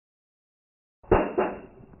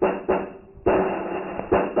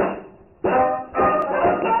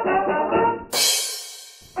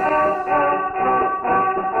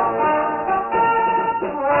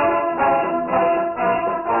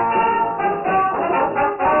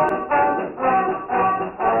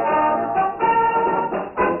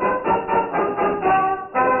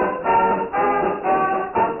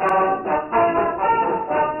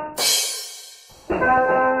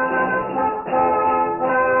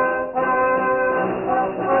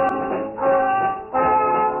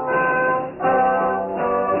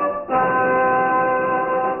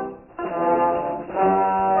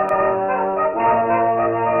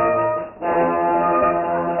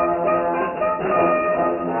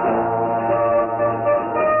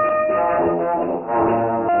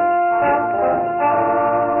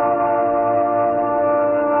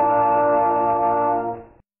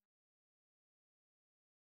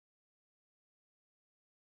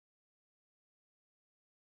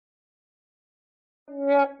The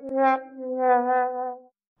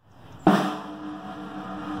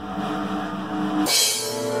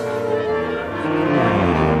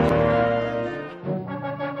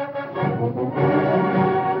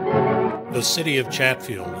city of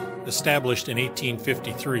Chatfield, established in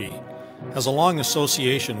 1853, has a long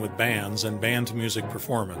association with bands and band music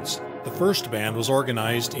performance. The first band was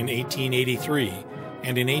organized in 1883,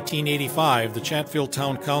 and in 1885 the Chatfield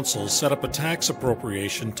Town Council set up a tax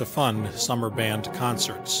appropriation to fund summer band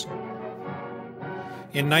concerts.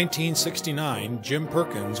 In 1969, Jim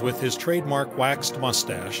Perkins, with his trademark waxed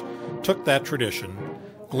mustache, took that tradition,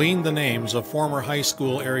 gleaned the names of former high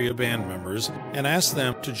school area band members, and asked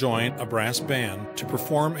them to join a brass band to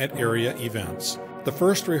perform at area events. The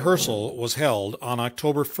first rehearsal was held on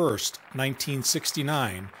October 1st,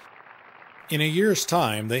 1969. In a year's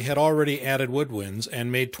time, they had already added woodwinds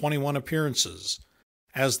and made 21 appearances.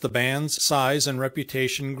 As the band's size and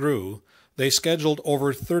reputation grew, they scheduled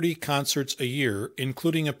over 30 concerts a year,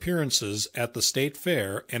 including appearances at the State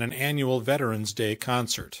Fair and an annual Veterans Day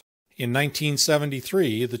concert. In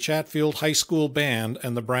 1973, the Chatfield High School Band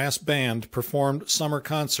and the Brass Band performed summer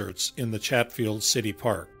concerts in the Chatfield City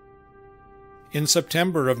Park. In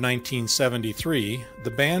September of 1973,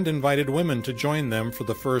 the band invited women to join them for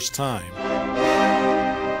the first time.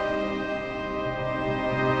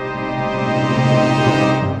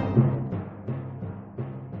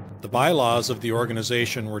 The bylaws of the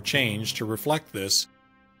organization were changed to reflect this.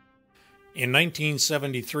 In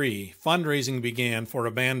 1973, fundraising began for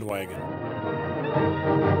a bandwagon.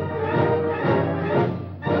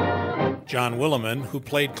 John Williman, who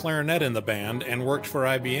played clarinet in the band and worked for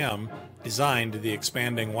IBM, designed the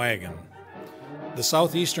expanding wagon. The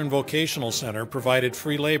Southeastern Vocational Center provided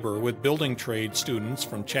free labor with building trade students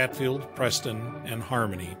from Chatfield, Preston, and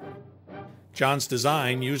Harmony. John's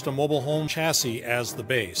design used a mobile home chassis as the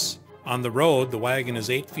base. On the road, the wagon is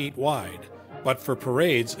 8 feet wide, but for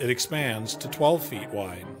parades it expands to 12 feet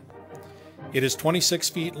wide. It is 26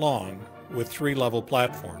 feet long, with 3 level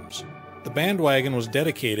platforms. The bandwagon was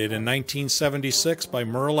dedicated in 1976 by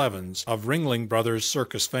Merle Evans of Ringling Brothers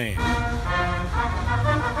Circus fame.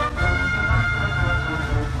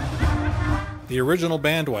 The original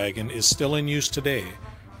bandwagon is still in use today,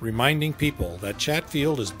 reminding people that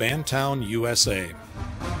Chatfield is Bandtown, USA.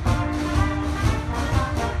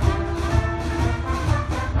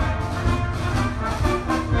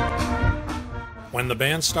 When the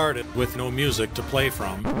band started with no music to play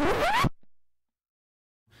from,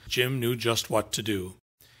 Jim knew just what to do.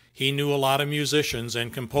 He knew a lot of musicians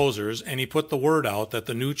and composers, and he put the word out that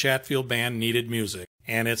the new Chatfield band needed music.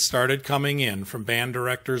 And it started coming in from band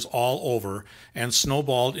directors all over and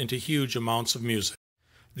snowballed into huge amounts of music.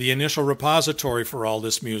 The initial repository for all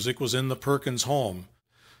this music was in the Perkins home,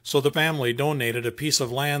 so the family donated a piece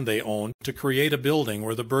of land they owned to create a building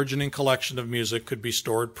where the burgeoning collection of music could be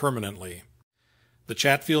stored permanently. The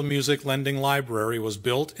Chatfield Music Lending Library was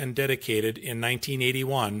built and dedicated in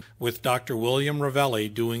 1981 with Dr. William Ravelli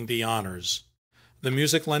doing the honors. The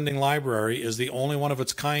Music Lending Library is the only one of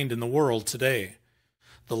its kind in the world today.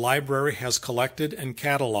 The library has collected and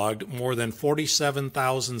cataloged more than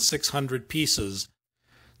 47,600 pieces.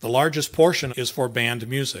 The largest portion is for band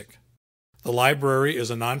music. The library is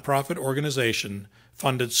a nonprofit organization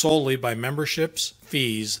funded solely by memberships,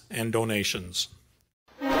 fees, and donations.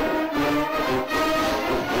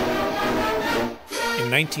 In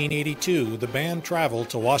 1982, the band traveled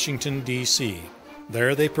to Washington, D.C.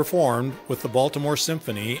 There they performed with the Baltimore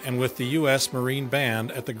Symphony and with the U.S. Marine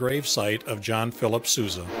Band at the gravesite of John Philip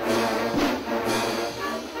Sousa.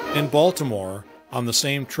 In Baltimore, on the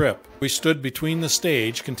same trip, we stood between the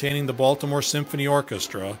stage containing the Baltimore Symphony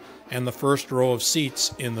Orchestra and the first row of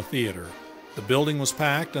seats in the theater. The building was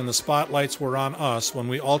packed and the spotlights were on us when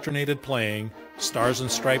we alternated playing Stars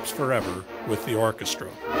and Stripes Forever with the orchestra.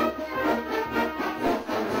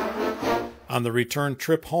 On the return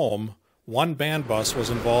trip home, one band bus was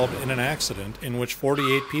involved in an accident in which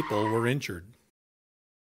 48 people were injured.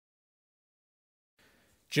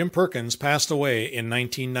 Jim Perkins passed away in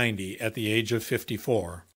 1990 at the age of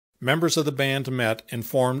 54. Members of the band met and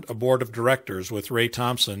formed a board of directors with Ray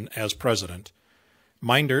Thompson as president.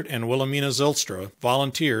 Mindert and Wilhelmina Zylstra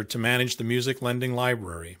volunteered to manage the Music Lending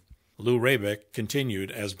Library. Lou Rabick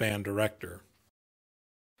continued as band director.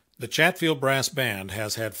 The Chatfield Brass Band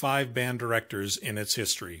has had 5 band directors in its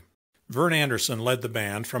history. Vern Anderson led the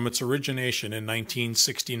band from its origination in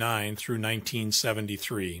 1969 through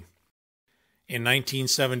 1973. In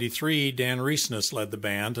 1973, Dan Reesness led the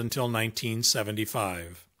band until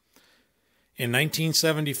 1975. In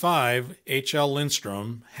 1975, H.L.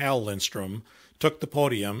 Hal Lindstrom, took the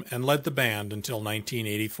podium and led the band until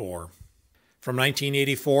 1984. From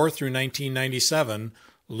 1984 through 1997,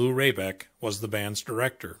 Lou Rabeck was the band's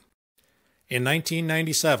director. In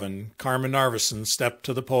 1997, Carmen Narveson stepped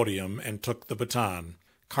to the podium and took the baton.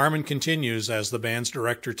 Carmen continues as the band's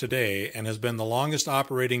director today and has been the longest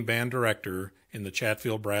operating band director in the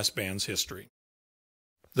Chatfield Brass Band's history.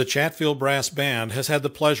 The Chatfield Brass Band has had the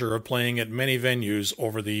pleasure of playing at many venues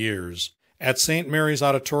over the years. At St. Mary's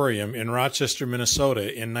Auditorium in Rochester, Minnesota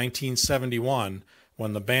in 1971,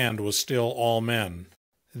 when the band was still all men.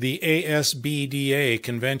 The ASBDA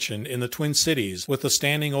convention in the Twin Cities with a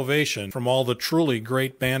standing ovation from all the truly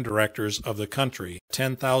great band directors of the country,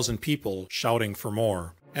 10,000 people shouting for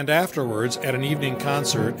more. And afterwards at an evening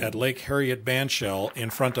concert at Lake Harriet Bandshell in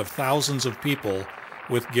front of thousands of people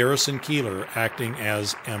with Garrison Keillor acting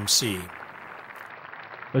as MC.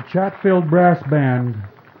 The Chatfield Brass Band,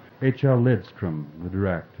 H.L. Lidstrom, the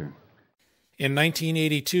director. In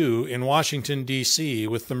 1982, in Washington, D.C.,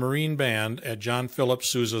 with the Marine Band at John Philip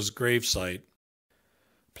Sousa's gravesite.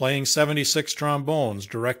 Playing 76 trombones,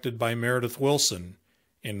 directed by Meredith Wilson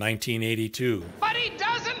in 1982. But he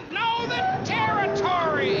doesn't know the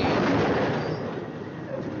territory!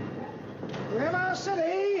 River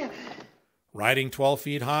City! Riding 12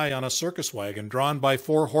 feet high on a circus wagon drawn by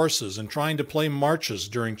 4 horses and trying to play marches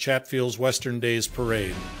during Chatfield's Western Days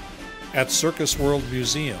Parade. At Circus World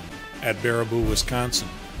Museum at Baraboo, Wisconsin.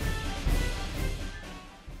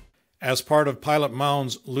 As part of Pilot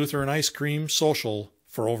Mound's Lutheran Ice Cream Social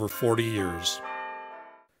for over 40 years.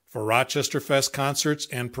 For Rochester Fest concerts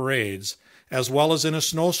and parades, as well as in a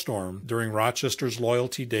snowstorm during Rochester's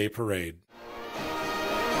Loyalty Day Parade.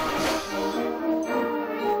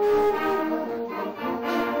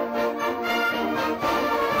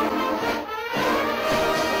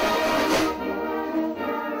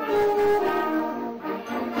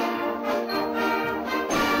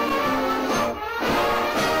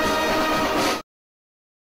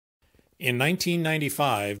 In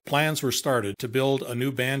 1995, plans were started to build a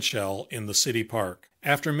new bandshell in the city park.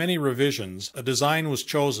 After many revisions, a design was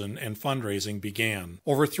chosen and fundraising began.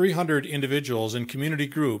 Over 300 individuals and community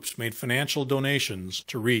groups made financial donations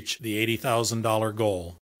to reach the $80,000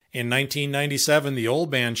 goal. In 1997, the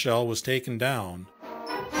old bandshell was taken down.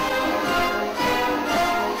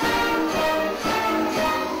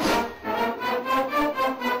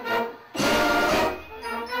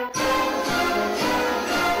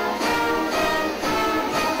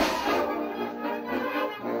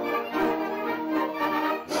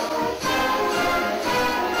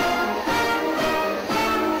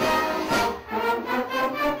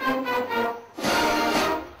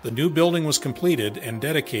 The new building was completed and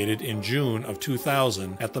dedicated in June of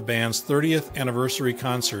 2000 at the band's 30th anniversary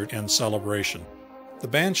concert and celebration. The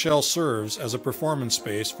bandshell serves as a performance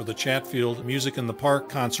space for the Chatfield Music in the Park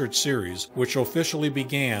concert series, which officially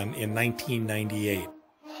began in 1998.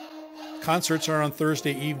 Concerts are on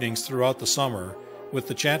Thursday evenings throughout the summer, with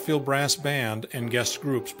the Chatfield Brass Band and guest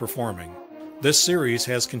groups performing. This series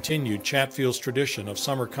has continued Chatfield's tradition of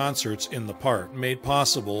summer concerts in the park, made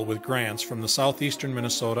possible with grants from the Southeastern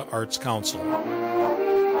Minnesota Arts Council.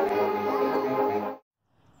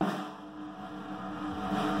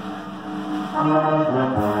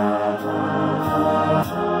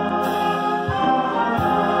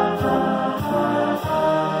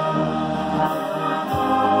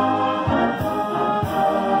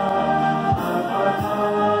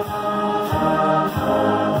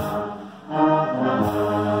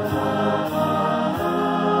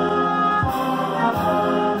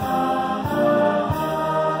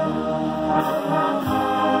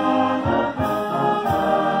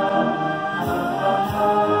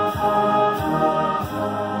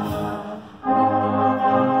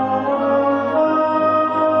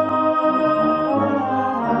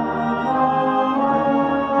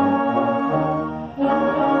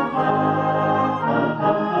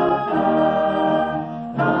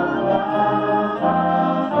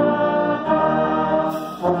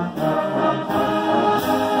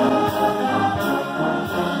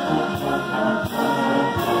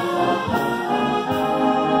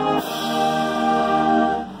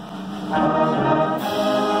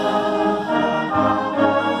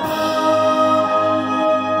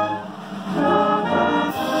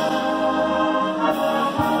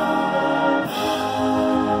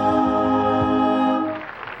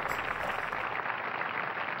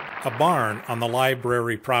 A barn on the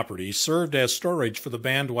library property served as storage for the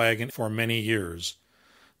bandwagon for many years.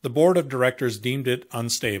 The board of directors deemed it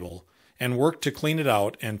unstable and worked to clean it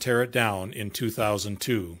out and tear it down in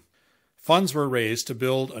 2002. Funds were raised to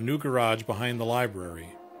build a new garage behind the library.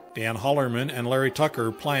 Dan Hollerman and Larry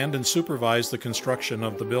Tucker planned and supervised the construction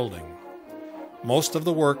of the building. Most of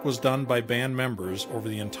the work was done by band members over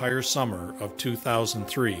the entire summer of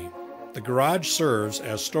 2003. The garage serves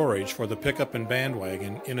as storage for the pickup and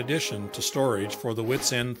bandwagon in addition to storage for the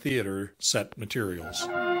Wits End Theater set materials.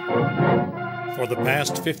 For the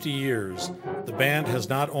past 50 years, the band has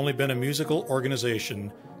not only been a musical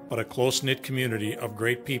organization, but a close-knit community of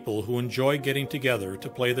great people who enjoy getting together to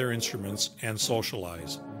play their instruments and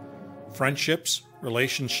socialize. Friendships,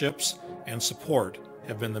 relationships, and support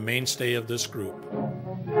have been the mainstay of this group.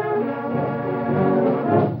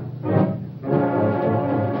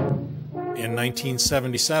 In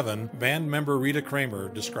 1977, band member Rita Kramer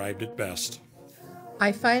described it best.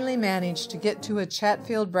 I finally managed to get to a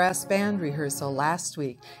Chatfield brass band rehearsal last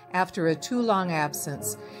week after a too-long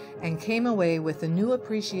absence and came away with a new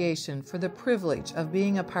appreciation for the privilege of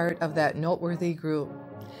being a part of that noteworthy group.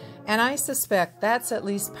 And I suspect that's at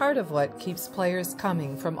least part of what keeps players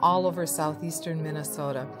coming from all over southeastern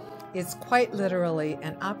Minnesota. It's quite literally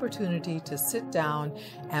an opportunity to sit down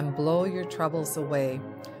and blow your troubles away.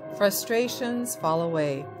 Frustrations fall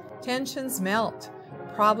away. Tensions melt.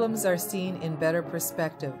 Problems are seen in better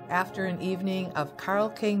perspective after an evening of Carole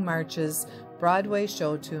King marches, Broadway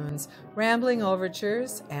show tunes, rambling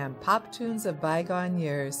overtures, and pop tunes of bygone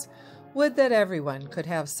years. Would that everyone could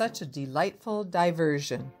have such a delightful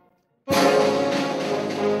diversion.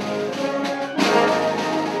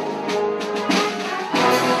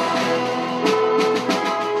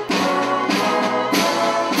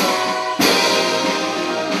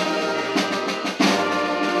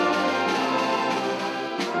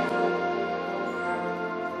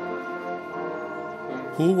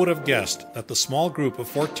 Who would have guessed that the small group of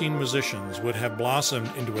 14 musicians would have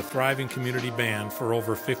blossomed into a thriving community band for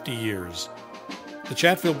over 50 years? The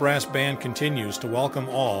Chatfield Brass Band continues to welcome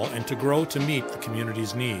all and to grow to meet the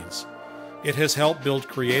community's needs. It has helped build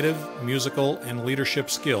creative, musical, and leadership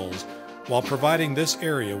skills while providing this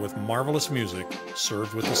area with marvelous music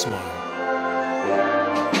served with a smile.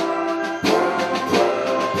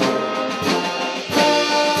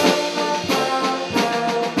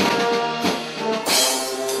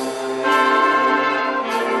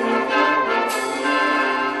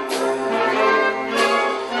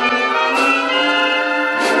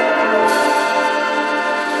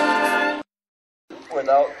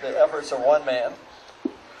 Without the efforts of one man,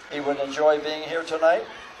 he would enjoy being here tonight.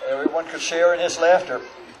 Everyone could share in his laughter.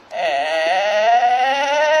 Remember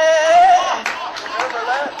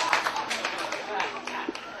that?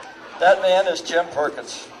 That man is Jim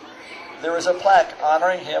Perkins. There is a plaque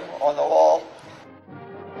honoring him on the wall.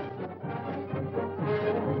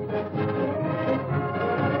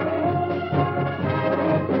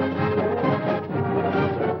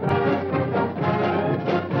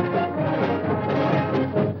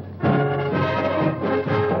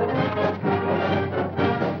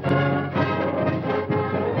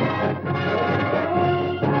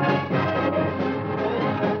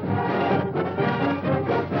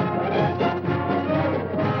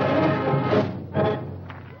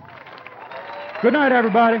 Good night,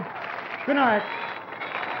 everybody. Good night.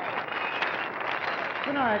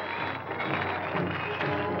 Good night.